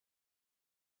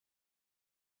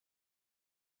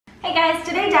Hey guys,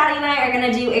 today Daddy and I are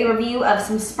going to do a review of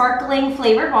some sparkling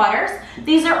flavored waters.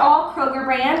 These are all Kroger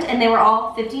brand and they were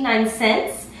all 59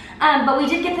 cents. But we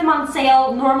did get them on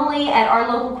sale. Normally at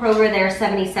our local Kroger they're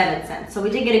 77 cents. So we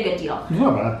did get a good deal. It's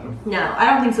not bad though. No, I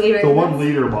don't think so either. It's a 1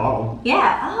 liter bottle.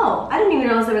 Yeah, oh, I didn't even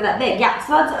realize they were that big. Yeah,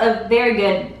 so that's a very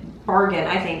good bargain,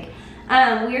 I think.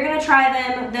 We're going to try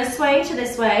them this way to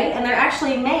this way, and they're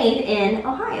actually made in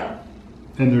Ohio.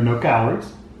 And there are no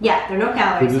calories. Yeah, there are no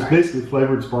calories. They're just basically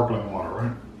flavored sparkling water,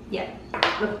 right? Yeah.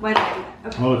 Look, why did I do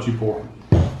that? Okay. I'll let you pour.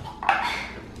 I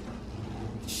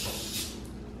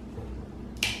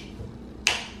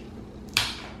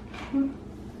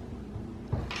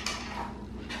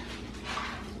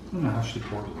don't know how she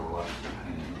pours it all out.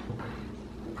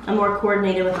 I'm more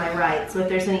coordinated with my right, so if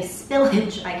there's any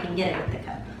spillage, I can get it with the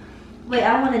cup. Wait,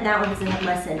 I wanted that one because it had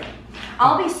less in it.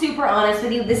 I'll be super honest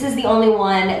with you, this is the only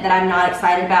one that I'm not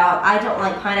excited about. I don't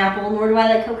like pineapple, nor do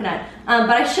I like coconut. But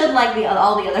I should like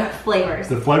all the other flavors.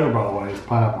 The flavor, by the way, is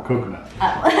pineapple coconut.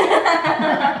 Oh.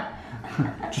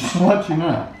 Just to let you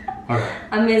know. Okay.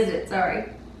 I missed it, sorry.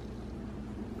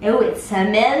 Oh, it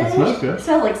smells. It smells good. It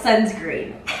smells like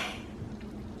sunscreen.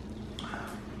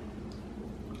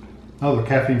 Oh, the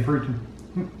caffeine free.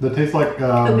 That tastes like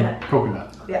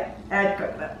coconut. Yeah, add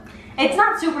coconut. It's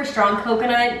not super strong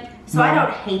coconut, so I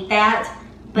don't hate that,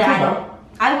 but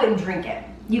I wouldn't drink it.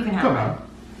 You can have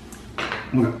it.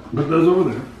 Okay, put those over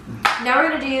there. Now we're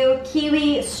gonna do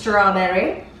Kiwi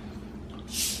Strawberry.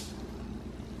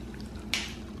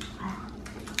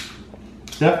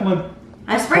 Definitely.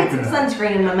 I sprayed coconut. some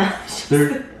sunscreen in my mouth.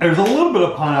 There's a little bit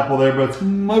of pineapple there, but it's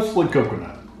mostly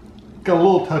coconut. Got a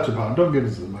little touch of it. Don't give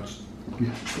us as much.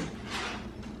 Yeah.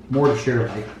 More to share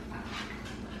later.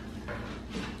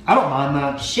 I don't mind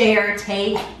that. Share,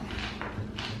 take.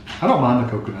 I don't mind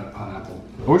the coconut pineapple.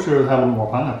 I wish there had a little more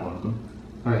pineapple in them.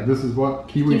 All right, this is what?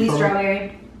 Kiwi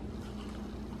Strawberry.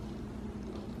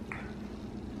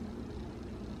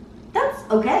 That's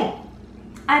okay.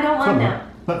 I don't mind that.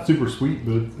 Not super sweet,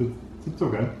 but it's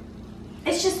okay.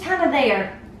 It's just kind of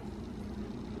there.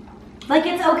 Like,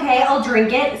 it's okay. I'll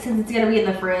drink it since it's going to be in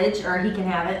the fridge, or he can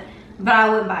have it. But I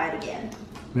wouldn't buy it again.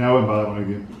 Yeah, I wouldn't buy that one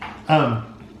again.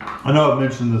 I know I've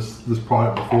mentioned this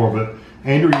product before, but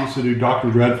Andrew used to do Dr.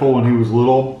 Dreadful when he was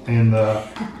little, and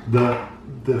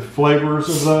the flavors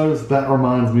of those, that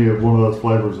reminds me of one of those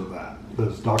flavors of that,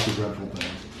 those Dr. Dreadful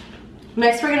things.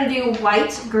 Next we're going to do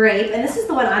White Grape, and this is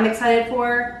the one I'm excited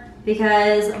for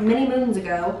because many moons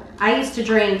ago, I used to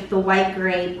drink the White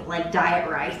Grape like Diet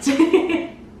Right.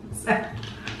 So,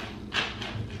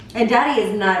 and Daddy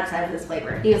is not excited for this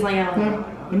flavor. He was like, I don't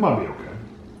know. It might be okay.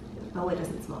 Oh, it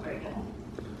doesn't smell very good.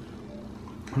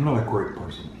 I'm not a grape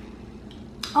person.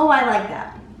 Oh, I like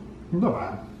that. Not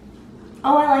bad.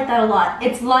 Oh, I like that a lot.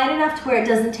 It's light enough to where it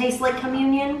doesn't taste like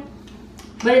communion,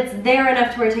 but it's there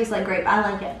enough to where it tastes like grape. I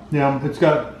like it. Yeah,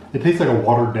 it tastes like a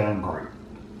watered down grape.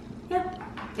 Yeah.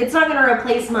 It's not going to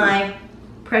replace my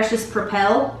precious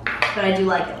Propel, but I do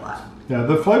like it a lot. Yeah,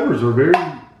 the flavors are very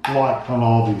light on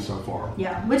all these so far.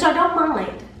 Yeah, which I don't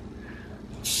mind.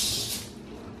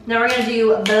 Now we're going to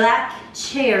do Black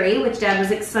Cherry, which Dad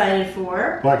was excited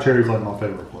for. Black cherry is like my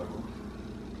favorite flavor.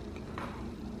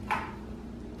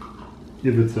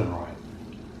 If it's done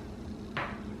right.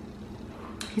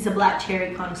 He's a black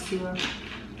cherry connoisseur.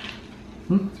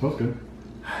 Smells good.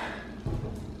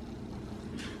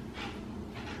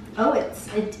 Oh,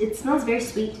 it smells very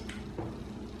sweet.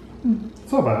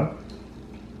 It's not bad.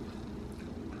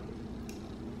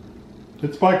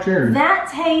 It's black cherry.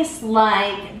 That tastes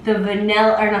like the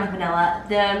vanilla, or not the vanilla,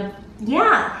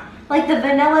 like the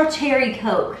vanilla cherry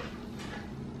Coke.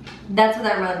 That's what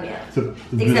that reminds me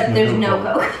of. Except there's no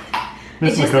Coke.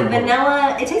 It's just the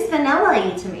vanilla, it tastes vanilla-y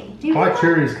to me. Do you Black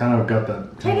cherry's kind of got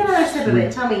that. Take another sip of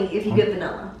it. Tell me if you get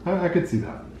vanilla. I could see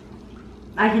that.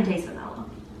 I can taste vanilla.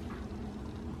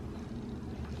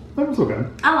 That was okay.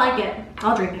 I like it.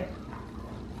 I'll drink it.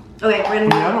 Okay, we're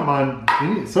gonna I don't mind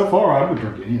any. So far, I would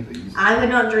drink any of these. I would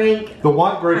not drink. The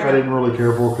white grape I didn't really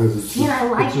care for because it's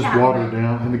just watered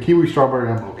down. And the kiwi strawberry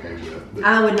I'm okay with.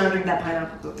 I would not drink that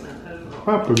pineapple coconut.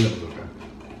 Pineapple coconut is okay.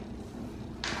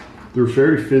 They're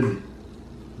very fizzy.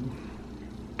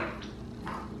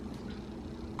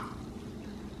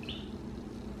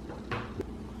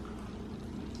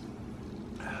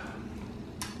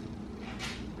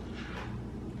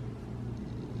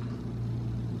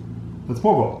 It's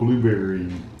more of a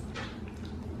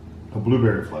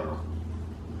blueberry flavor.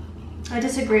 I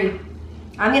disagree.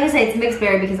 I'm gonna say it's mixed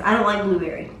berry because I don't like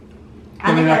blueberry.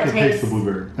 I mean, I can taste the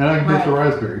blueberry. And I can taste the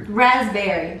raspberry.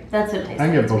 Raspberry. That's what it tastes like.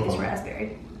 I can get both of them.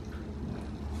 Raspberry.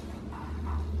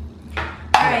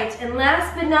 right, and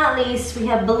last but not least, we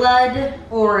have blood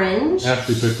orange.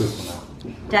 Ashley picked this one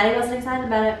out. Daddy wasn't excited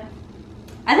about it.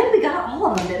 I think we got all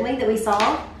of them, didn't we, that we saw?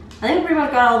 I think we pretty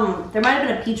much got all of them. There might have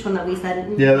been a peach one that we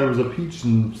said. Yeah, there was a peach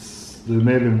and there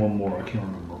may have been one more. I can't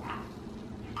remember.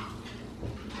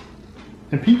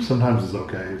 And peach sometimes is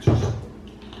okay. It's just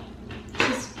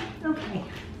okay.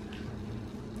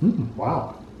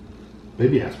 Wow.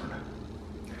 Baby aspirin.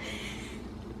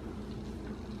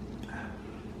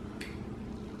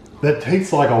 That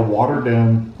tastes like a watered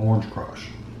down orange crush.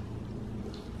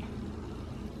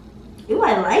 Ooh,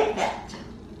 I like that.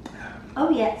 Oh,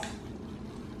 yes.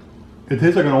 It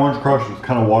tastes like an orange crush that's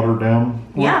kind of watered down.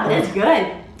 Yeah, but it's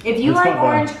good. If you like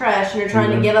orange crush and you're trying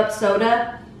to give up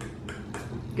soda,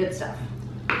 good stuff.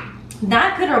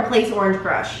 That could replace orange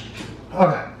crush.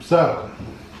 Okay, so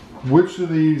which of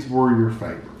these were your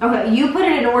favorite? Okay, you put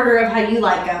it in order of how you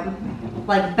like them.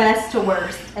 Like best to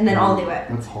worst, and then I'll do it.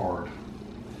 That's hard.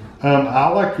 I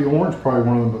like the orange, probably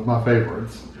one of my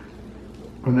favorites.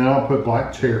 And then I'll put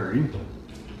black cherry.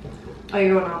 Oh,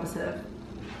 you're going opposite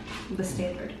of the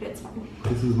standard. It's fine.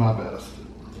 This is my best.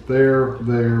 There.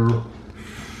 Oh,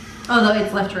 no,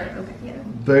 it's left to right. Okay, yeah.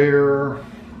 There.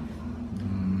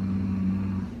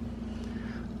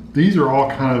 These are all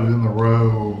kind of in the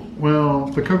row. Well,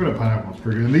 the coconut pineapple is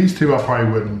pretty good. And these two I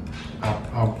probably wouldn't. I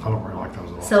don't really like those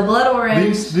at all. So blood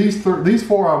orange. These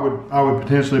four I would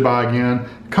potentially buy again.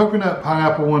 Coconut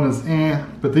pineapple one is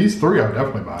but these three I would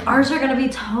definitely buy again. Ours are gonna be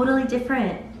totally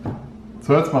different.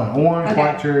 So that's mine. Orange,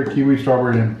 black cherry, kiwi,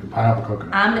 strawberry, and pineapple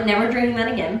coconut. I'm never drinking that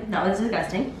again. That was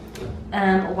disgusting.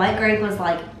 White grape was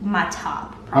like my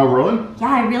top. Oh really? Yeah,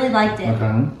 I really liked it.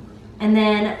 Okay. And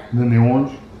then the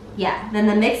orange? Yeah, then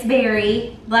the mixed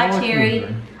berry, black cherry.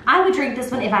 I would drink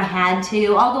this one if I had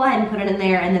to. I'll go ahead and put it in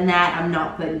there, and then that I'm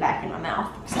not putting back in my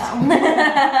mouth. So.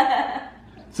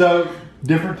 So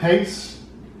different tastes.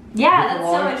 Yeah, that's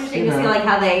so interesting to see like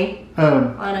how they.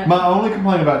 My only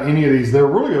complaint about any of these, they're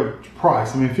really a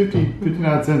price. I mean,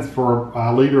 59 cents for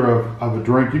a liter of a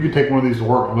drink. You could take one of these to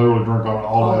work and literally drink on it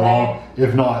all day long,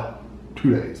 if not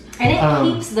 2 days. And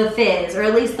it keeps the fizz, or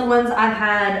at least the ones I've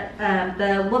had.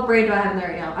 What brand do I have in there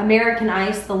right now? American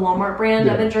Ice, the Walmart brand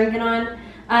I've been drinking on.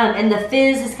 And the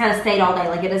fizz has kind of stayed all day,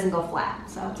 like it doesn't go flat.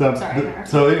 So sorry.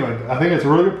 So anyway, I think it's a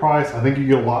really good price. I think you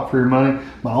get a lot for your money.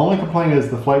 My only complaint is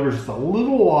the flavor is just a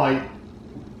little light.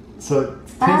 So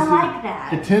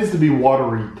it tends to be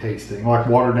watery tasting, like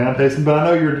watered down tasting. But I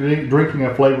know you're drinking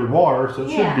a flavored water, so it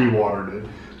should be watered.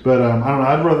 But I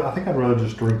don't know. I think I'd rather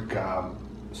just drink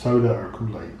soda or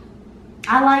Kool-Aid.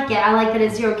 I like it. I like that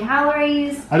it's 0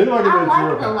 calories. I do like it. I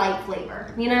like the light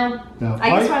flavor. You know. Yeah. I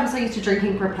guess I'm so used to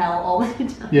drinking Propel all the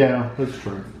time. Yeah, that's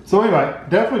true. So anyway,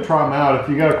 definitely try them out if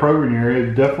you got a Kroger in your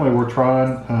area. Definitely worth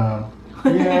trying.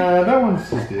 Yeah, that one's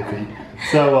just iffy.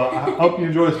 So I hope you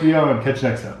enjoy this video and catch you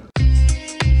next time.